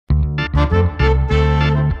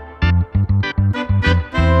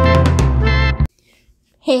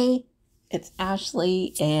Hey, it's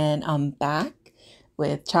Ashley, and I'm back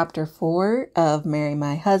with chapter 4 of Marry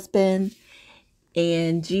My Husband.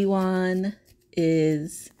 And Jiwon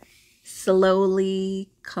is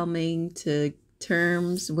slowly coming to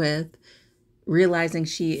terms with realizing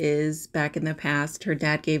she is back in the past. Her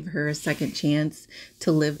dad gave her a second chance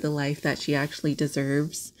to live the life that she actually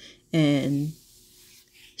deserves, and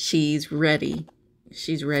she's ready.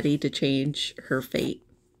 She's ready to change her fate.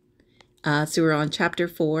 So we're on chapter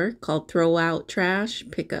 4 called Throw Out Trash,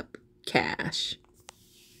 Pick Up Cash.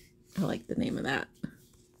 I like the name of that.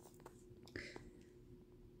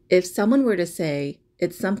 If someone were to say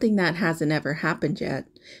it's something that hasn't ever happened yet,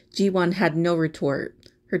 Jiwon had no retort.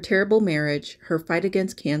 Her terrible marriage, her fight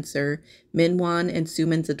against cancer, Minwon and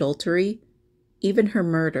Sumin's adultery, even her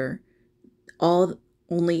murder, all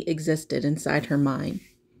only existed inside her mind.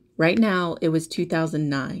 Right now, it was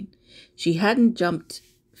 2009. She hadn't jumped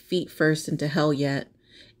feet first into hell yet,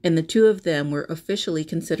 and the two of them were officially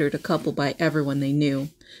considered a couple by everyone they knew,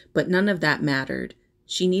 but none of that mattered.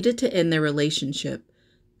 She needed to end their relationship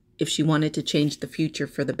if she wanted to change the future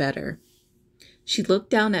for the better. She looked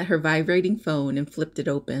down at her vibrating phone and flipped it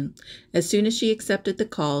open. As soon as she accepted the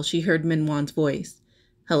call, she heard Minwon's voice.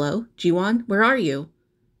 "Hello, Jiwon, where are you?"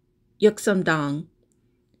 "Yuksum-dong."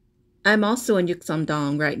 "I'm also in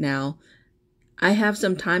Yuksum-dong right now. I have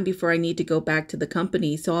some time before I need to go back to the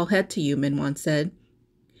company, so I'll head to you," Minwon said.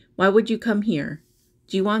 "Why would you come here?"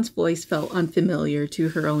 Jiwon's voice felt unfamiliar to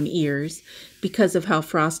her own ears because of how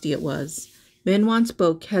frosty it was. Minwon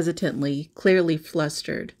spoke hesitantly, clearly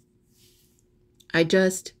flustered.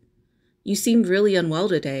 You seemed really unwell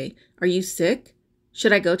today. Are you sick?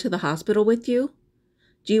 Should I go to the hospital with you?"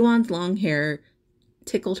 Jiwon's long hair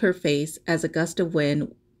tickled her face as a gust of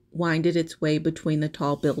wind winded its way between the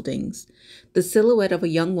tall buildings. The silhouette of a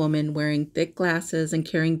young woman wearing thick glasses and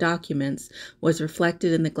carrying documents was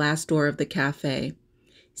reflected in the glass door of the cafe.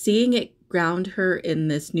 Seeing it ground her in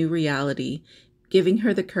this new reality, giving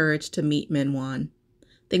her the courage to meet Minwon.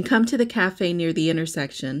 "Then come to the cafe near the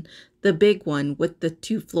intersection, the big one with the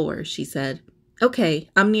 2 floors," she said. "Okay,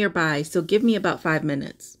 I'm nearby, so give me about 5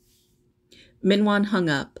 minutes." Minwon hung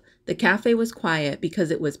up. The cafe was quiet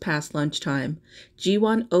because it was past lunchtime.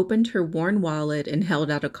 Jiwon opened her worn wallet and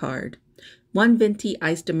held out a card. "1 venti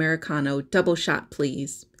iced Americano, double shot,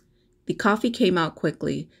 please." The coffee came out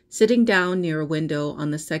quickly. Sitting down near a window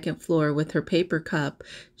on the 2nd floor with her paper cup,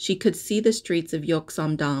 she could see the streets of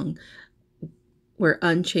Yeoksamdong were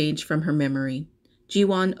unchanged from her memory.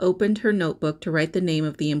 Jiwon opened her notebook to write the name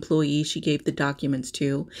of the employee she gave the documents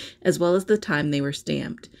to, as well as the time they were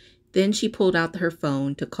stamped. Then she pulled out her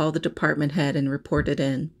phone to call the department head and report it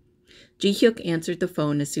in. Ji-hyuk answered the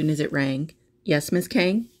phone as soon as it rang. "Yes, Miss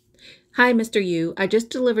Kang?" "Hi, Mr. Yu. I just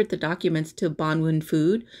delivered the documents to Bonwon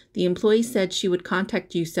Food. The employee said she would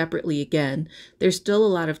contact you separately again. There's still a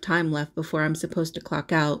lot of time left before I'm supposed to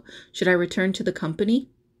clock out. Should I return to the company?"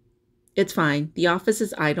 "It's fine. The office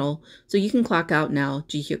is idle, so you can clock out now,"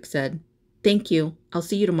 Ji-hyuk said. "Thank you. I'll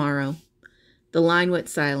see you tomorrow." The line went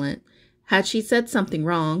silent. Had she said something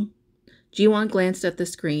wrong? Jiwon glanced at the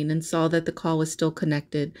screen and saw that the call was still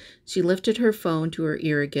connected. She lifted her phone to her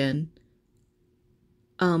ear again.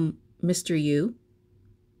 Mr. Yu?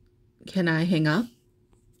 Can I hang up?"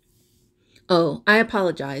 "Oh, I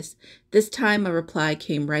apologize. This time a reply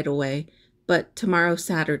came right away. But tomorrow's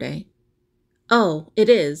Saturday." "Oh, it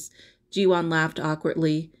is." Jiwon laughed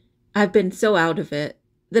awkwardly. "I've been so out of it.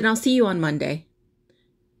 Then I'll see you on Monday."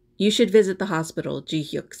 "You should visit the hospital,"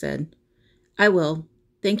 Ji-hyuk said. "I will.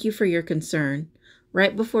 Thank you for your concern."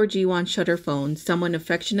 Right before Jiwon shut her phone, someone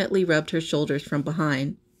affectionately rubbed her shoulders from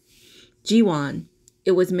behind. "Jiwon."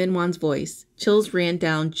 It was Minwon's voice. Chills ran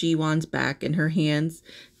down Jiwon's back and her hands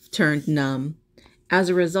turned numb. As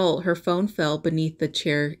a result, her phone fell beneath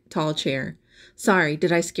the tall chair. "Sorry,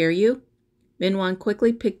 did I scare you?" Minwon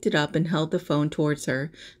quickly picked it up and held the phone towards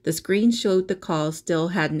her. The screen showed the call still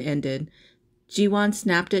hadn't ended. Jiwon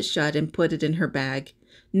snapped it shut and put it in her bag.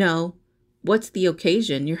 "No. What's the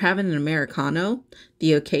occasion? You're having an Americano?"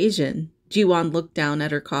 "The occasion?" Jiwon looked down at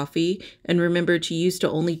her coffee and remembered she used to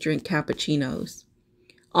only drink cappuccinos.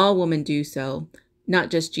 All women do so, not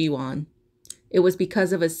just Jiwon. It was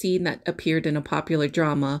because of a scene that appeared in a popular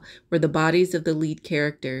drama where the bodies of the lead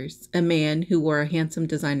characters, a man who wore a handsome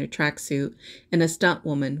designer tracksuit and a stunt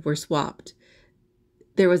woman, were swapped.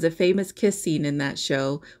 There was a famous kiss scene in that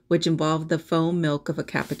show, which involved the foam milk of a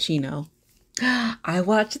cappuccino. I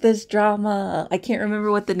watched this drama. I can't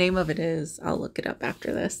remember what the name of it is. I'll look it up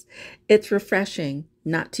after this. It's refreshing,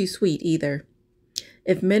 not too sweet either.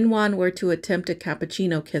 If Minwon were to attempt a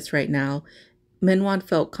cappuccino kiss right now, Minwon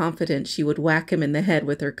felt confident she would whack him in the head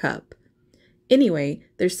with her cup. Anyway,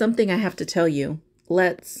 there's something I have to tell you.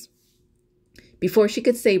 Let's. Before she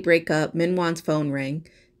could say break up, Minwan's phone rang.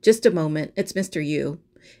 Just a moment, it's Mr. Yu.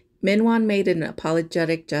 Minwan made an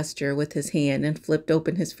apologetic gesture with his hand and flipped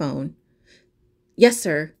open his phone. Yes,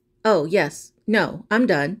 sir. Oh, yes. No, I'm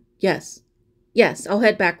done. Yes. Yes, I'll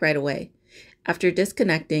head back right away. After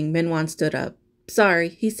disconnecting, Minwan stood up. Sorry,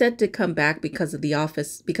 he said to come back because the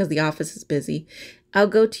office is busy. I'll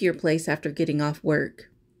go to your place after getting off work.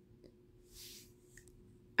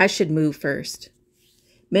 I should move first.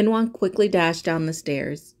 Minwan quickly dashed down the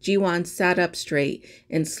stairs. Jiwon sat up straight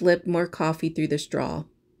and slipped more coffee through the straw.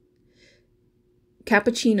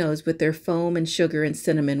 Cappuccinos with their foam and sugar and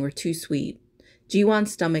cinnamon were too sweet.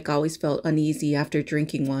 Jiwon's stomach always felt uneasy after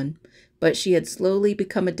drinking one, but she had slowly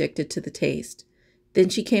become addicted to the taste. Then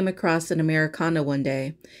she came across an Americano one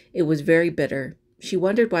day. It was very bitter. She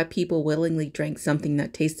wondered why people willingly drank something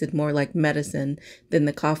that tasted more like medicine than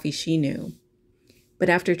the coffee she knew. But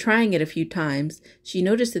after trying it a few times, she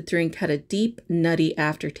noticed the drink had a deep, nutty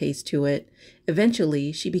aftertaste to it.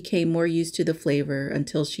 Eventually, she became more used to the flavor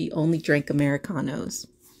until she only drank Americanos.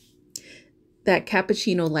 That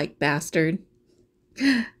cappuccino-like bastard.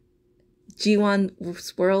 Jiwon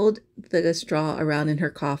swirled the straw around in her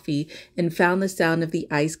coffee and found the sound of the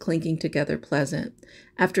ice clinking together pleasant.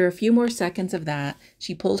 After a few more seconds of that,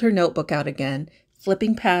 she pulled her notebook out again,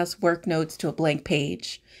 flipping past work notes to a blank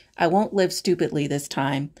page. I won't live stupidly this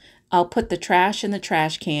time. I'll put the trash in the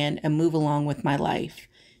trash can and move along with my life.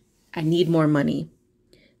 I need more money.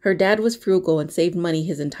 Her dad was frugal and saved money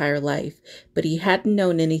his entire life, but he hadn't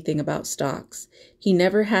known anything about stocks. He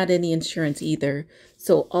never had any insurance either,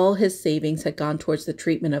 so all his savings had gone towards the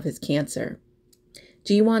treatment of his cancer.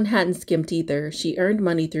 Jiwon hadn't skimped either. She earned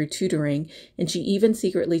money through tutoring, and she even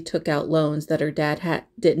secretly took out loans that her dad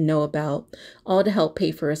didn't know about, all to help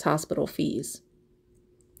pay for his hospital fees.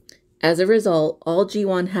 As a result, all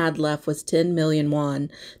Jiwon had left was 10 million won,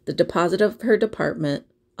 the deposit of her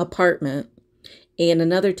apartment, and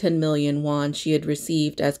another 10 million won she had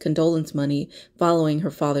received as condolence money following her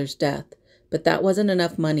father's death. But that wasn't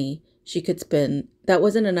enough money she could spend. That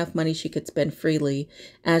wasn't enough money she could spend freely,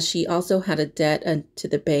 as she also had a debt to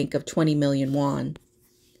the bank of 20 million won.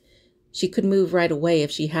 She could move right away if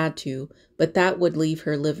she had to, but that would leave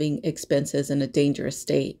her living expenses in a dangerous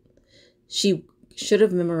state. She should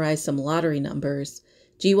have memorized some lottery numbers.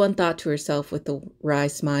 Jiwon thought to herself with a wry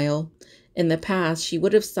smile. In the past, she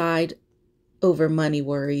would have sighed over money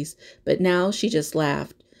worries, but now she just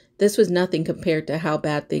laughed. This was nothing compared to how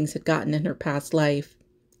bad things had gotten in her past life.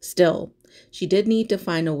 Still, she did need to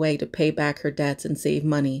find a way to pay back her debts and save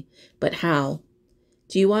money. But how?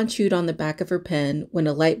 Jiwon chewed on the back of her pen when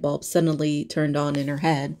a light bulb suddenly turned on in her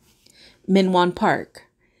head. Minwan Park.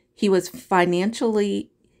 He was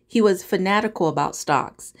fanatical about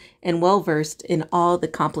stocks and well-versed in all the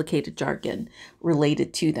complicated jargon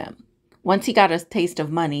related to them. Once he got a taste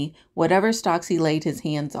of money, whatever stocks he laid his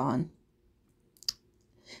hands on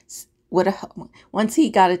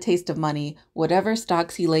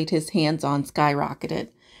skyrocketed.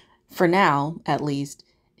 For now, at least,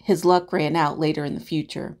 his luck ran out later in the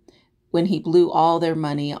future, when he blew all their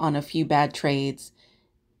money on a few bad trades.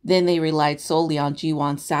 Then they relied solely on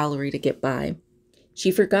Jiwon's salary to get by. She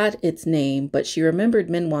forgot its name, but she remembered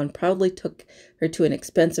Minwan probably took her to an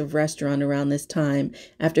expensive restaurant around this time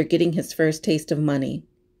after getting his first taste of money.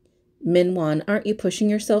 Minwan, aren't you pushing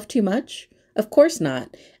yourself too much? Of course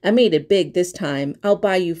not. I made it big this time. I'll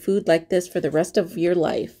buy you food like this for the rest of your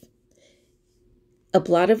life. A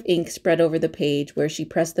blot of ink spread over the page where she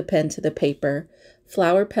pressed the pen to the paper.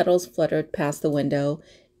 Flower petals fluttered past the window,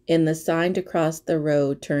 and the sign across the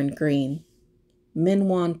road turned green.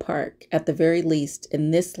 Minwan Park, at the very least,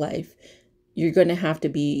 in this life, you're going to have to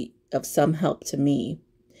be of some help to me.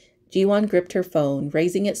 Jiwon gripped her phone,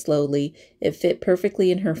 raising it slowly. It fit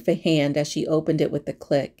perfectly in her hand as she opened it with a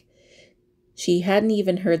click. She hadn't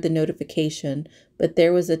even heard the notification, but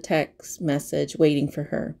there was a text message waiting for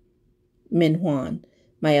her. Minwan,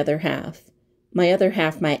 my other half. My other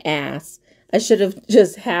half, my ass. I should have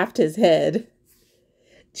just halved his head.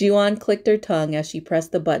 Jiwon clicked her tongue as she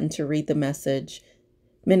pressed the button to read the message.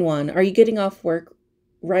 Minwan, are you getting off work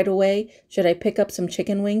right away? Should I pick up some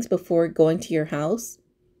chicken wings before going to your house?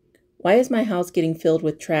 Why is my house getting filled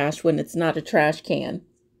with trash when it's not a trash can?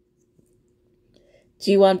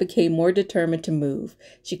 Jiwon became more determined to move.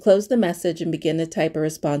 She closed the message and began to type a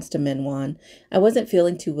response to Minwan. I wasn't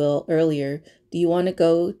feeling too well earlier. Do you want to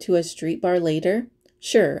go to a street bar later?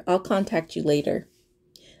 Sure, I'll contact you later.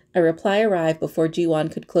 A reply arrived before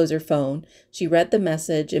Jiwon could close her phone. She read the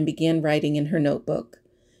message and began writing in her notebook.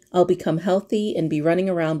 I'll become healthy and be running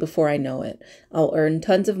around before I know it. I'll earn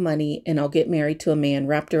tons of money and I'll get married to a man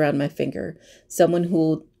wrapped around my finger, someone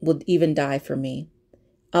who will even die for me.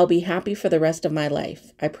 I'll be happy for the rest of my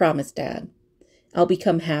life. I promise, Dad. I'll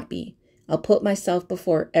become happy. I'll put myself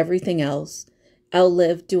before everything else. I'll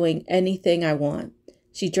live doing anything I want.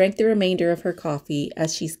 She drank the remainder of her coffee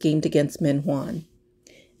as she schemed against Min Hwan.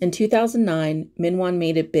 In 2009, Min Hwan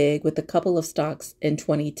made it big with a couple of stocks in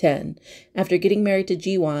 2010. After getting married to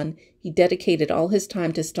Ji-won, he dedicated all his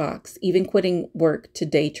time to stocks, even quitting work to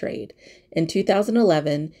day trade. In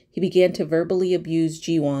 2011, he began to verbally abuse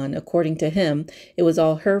Ji-won. According to him, it was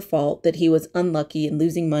all her fault that he was unlucky in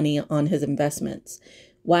losing money on his investments.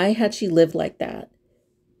 Why had she lived like that?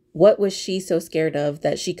 What was she so scared of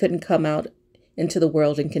that she couldn't come out into the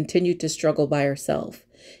world and continue to struggle by herself?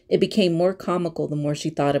 It became more comical the more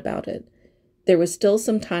she thought about it. There was still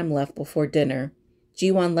some time left before dinner.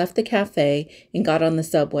 Ji-won left the cafe and got on the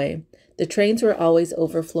subway. The trains were always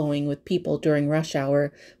overflowing with people during rush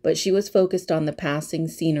hour, but she was focused on the passing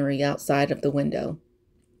scenery outside of the window.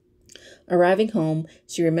 Arriving home,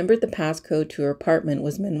 she remembered the passcode to her apartment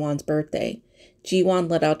was Min Hwan's birthday. Ji-won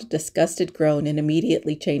let out a disgusted groan and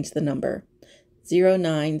immediately changed the number.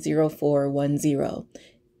 090410.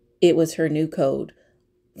 It was her new code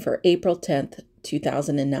for April 10th,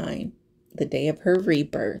 2009, the day of her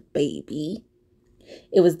rebirth, baby.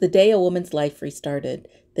 It was the day a woman's life restarted,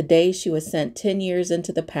 the day she was sent 10 years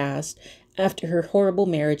into the past after her horrible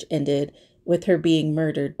marriage ended with her being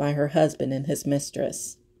murdered by her husband and his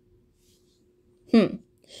mistress.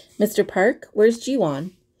 Mr. Park, where's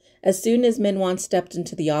Ji-won? As soon as Min Hwan stepped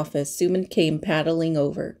into the office, Suman came paddling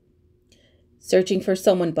over, searching for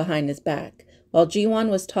someone behind his back. While Ji-won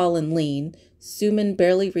was tall and lean, Suman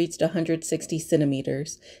barely reached 160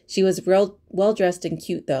 centimeters. She was well-dressed and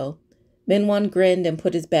cute, though. Min Hwan grinned and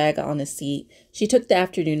put his bag on his seat. She took the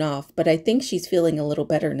afternoon off, but I think she's feeling a little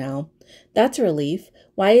better now. That's a relief.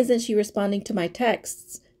 Why isn't she responding to my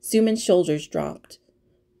texts? Suman's shoulders dropped.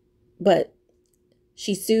 But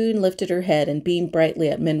she soon lifted her head and beamed brightly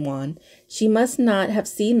at Min Hwan. She must not have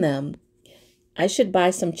seen them. I should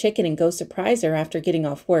buy some chicken and go surprise her after getting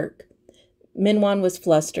off work. Min Hwan was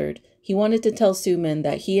flustered. He wanted to tell Suman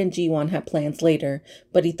that he and Ji-won had plans later,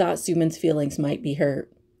 but he thought Suman's feelings might be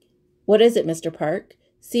hurt. What is it, Mr. Park?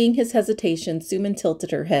 Seeing his hesitation, Suman tilted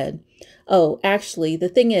her head. Oh, actually, the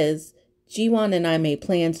thing is, Ji-won and I made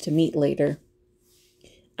plans to meet later.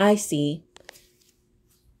 I see.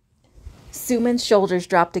 Suman's shoulders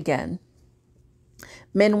dropped again.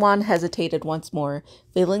 Min Hwan hesitated once more,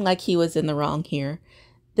 feeling like he was in the wrong here.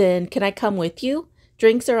 Then, can I come with you?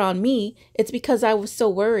 Drinks are on me. It's because I was so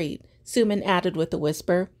worried, Suman added with a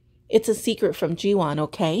whisper. It's a secret from Ji-won,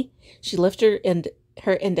 okay? She lifted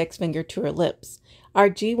her index finger to her lips. Our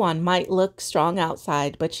Ji-won might look strong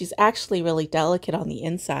outside, but she's actually really delicate on the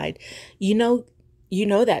inside. You know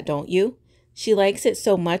that, don't you? She likes it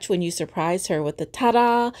so much when you surprise her with the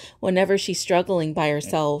ta-da whenever she's struggling by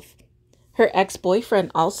herself. Her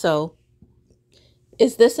ex-boyfriend also.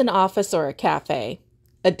 Is this an office or a cafe?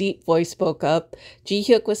 A deep voice spoke up.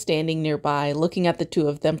 Ji-hyuk was standing nearby, looking at the two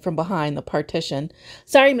of them from behind the partition.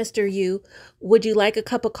 Sorry, Mr. Yu. Would you like a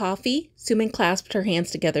cup of coffee? Suman clasped her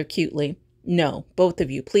hands together cutely. No, both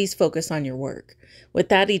of you, please focus on your work. With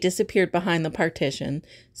that, he disappeared behind the partition.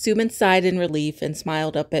 Suman sighed in relief and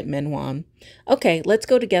smiled up at Min Hwan. Okay, let's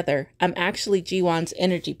go together. I'm actually Ji-won's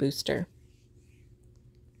energy booster.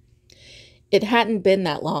 It hadn't been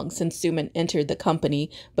that long since Suman entered the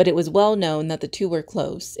company, but it was well known that the two were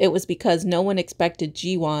close. It was because no one expected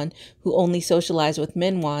Ji-won, who only socialized with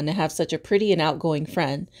Min Hwan, to have such a pretty and outgoing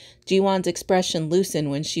friend. Ji-won's expression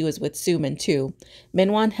loosened when she was with Suman, too. Min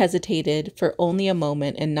Hwan hesitated for only a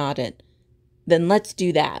moment and nodded. Then let's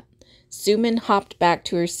do that. Suman hopped back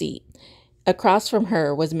to her seat. Across from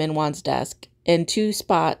her was Min Hwan's desk, and 2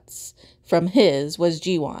 spots from his was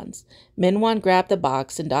Ji-won's. Min Hwan grabbed the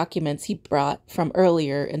box and documents he brought from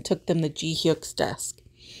earlier and took them to Ji-hyuk's desk.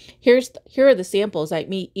 Here are the samples. I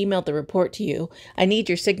emailed the report to you. I need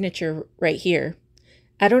your signature right here.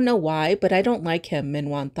 I don't know why, but I don't like him, Min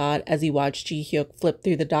Hwan thought as he watched Ji-hyuk flip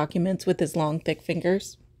through the documents with his long, thick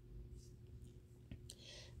fingers.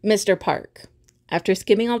 Mr. Park. After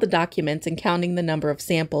skimming all the documents and counting the number of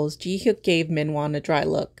samples, Ji-hyuk gave Min Hwan a dry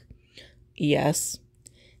look. Yes.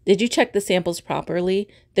 Did you check the samples properly?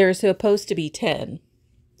 There are supposed to be 10.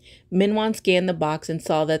 Min Hwan scanned the box and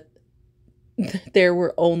saw that there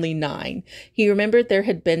were only 9. He remembered there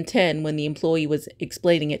had been 10 when the employee was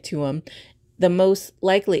explaining it to him. The most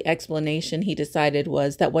likely explanation, he decided,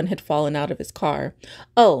 was that one had fallen out of his car.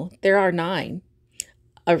 Oh, there are 9.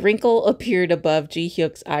 A wrinkle appeared above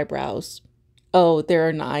Ji-hyuk's eyebrows. Oh, there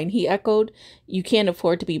are 9, he echoed. You can't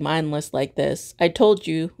afford to be mindless like this. I told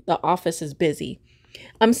you, the office is busy.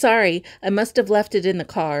 I'm sorry, I must have left it in the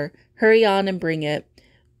car. Hurry on and bring it.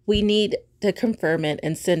 We need to confirm it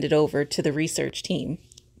and send it over to the research team.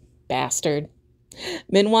 Bastard.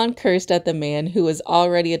 Minwon cursed at the man who was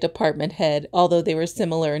already a department head, although they were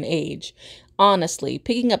similar in age. Honestly,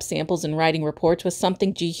 picking up samples and writing reports was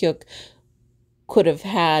something Ji-hyuk could have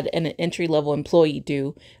had an entry-level employee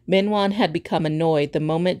do. Minwon had become annoyed the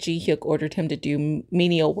moment Ji-hyuk ordered him to do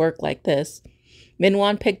menial work like this.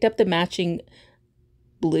 Minwon picked up the matching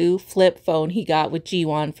blue flip phone he got with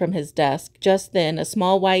Jiwon from his desk. Just then, a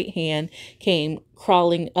small white hand came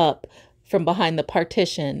crawling up from behind the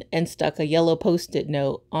partition and stuck a yellow post-it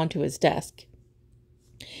note onto his desk.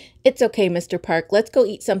 It's okay, Mr. Park. Let's go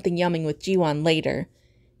eat something yummy with Jiwon later.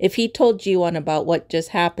 If he told Jiwon about what just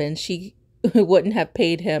happened, she wouldn't have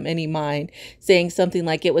paid him any mind, saying something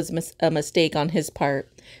like it was a mistake on his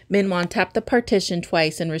part. Minwon tapped the partition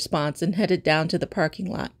twice in response and headed down to the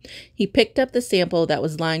parking lot. He picked up the sample that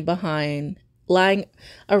was lying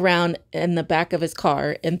around in the back of his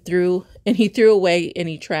car and he threw away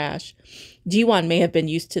any trash. Jiwon may have been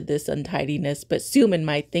used to this untidiness, but Suman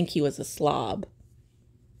might think he was a slob.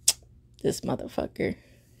 This motherfucker.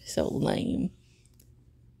 So lame.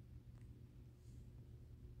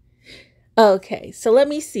 Okay, so let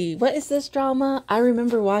me see. What is this drama? I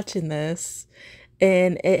remember watching this,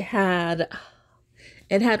 and it had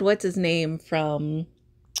what's his name from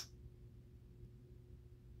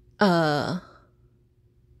oh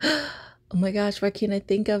my gosh, why can't I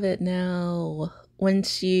think of it now? When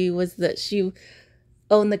she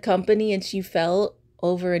owned the company and she fell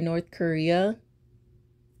over in North Korea.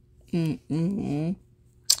 Oh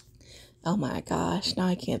my gosh, now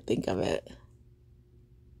I can't think of it.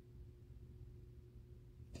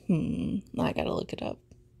 I gotta look it up.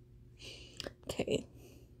 Okay.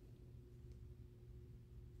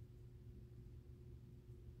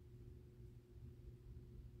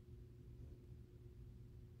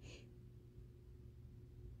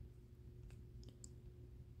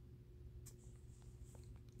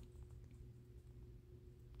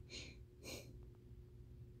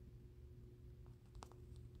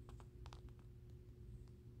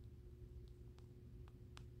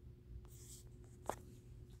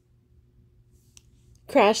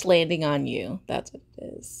 Crash Landing on You. That's what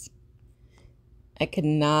it is. I could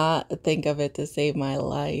not think of it to save my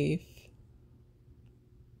life.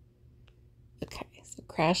 Okay, so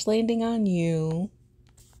Crash Landing on You.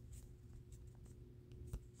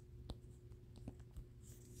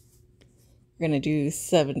 We're gonna do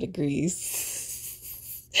 7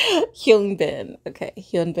 degrees. Hyunbin. Okay,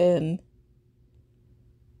 Hyunbin.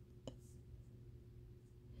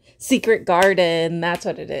 Secret Garden. That's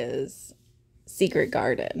what it is. Secret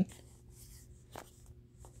Garden.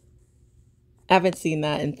 I haven't seen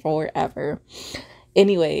that in forever.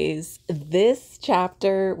 Anyways, this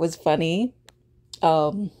chapter was funny.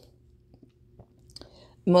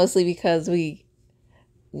 Mostly because we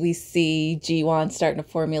see Jiwon starting to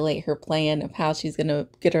formulate her plan of how she's gonna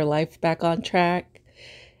get her life back on track.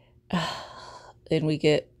 And we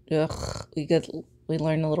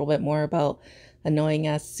learn a little bit more about annoying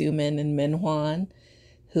ass Suman and Minhwan,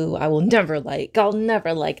 who I will never like. I'll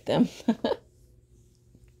never like them.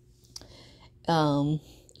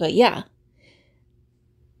 But yeah,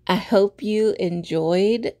 I hope you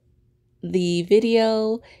enjoyed the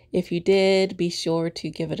video. If you did, be sure to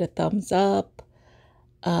give it a thumbs up,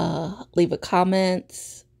 leave a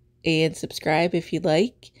comment, and subscribe if you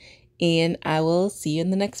like. And I will see you in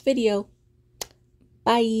the next video.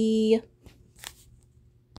 Bye.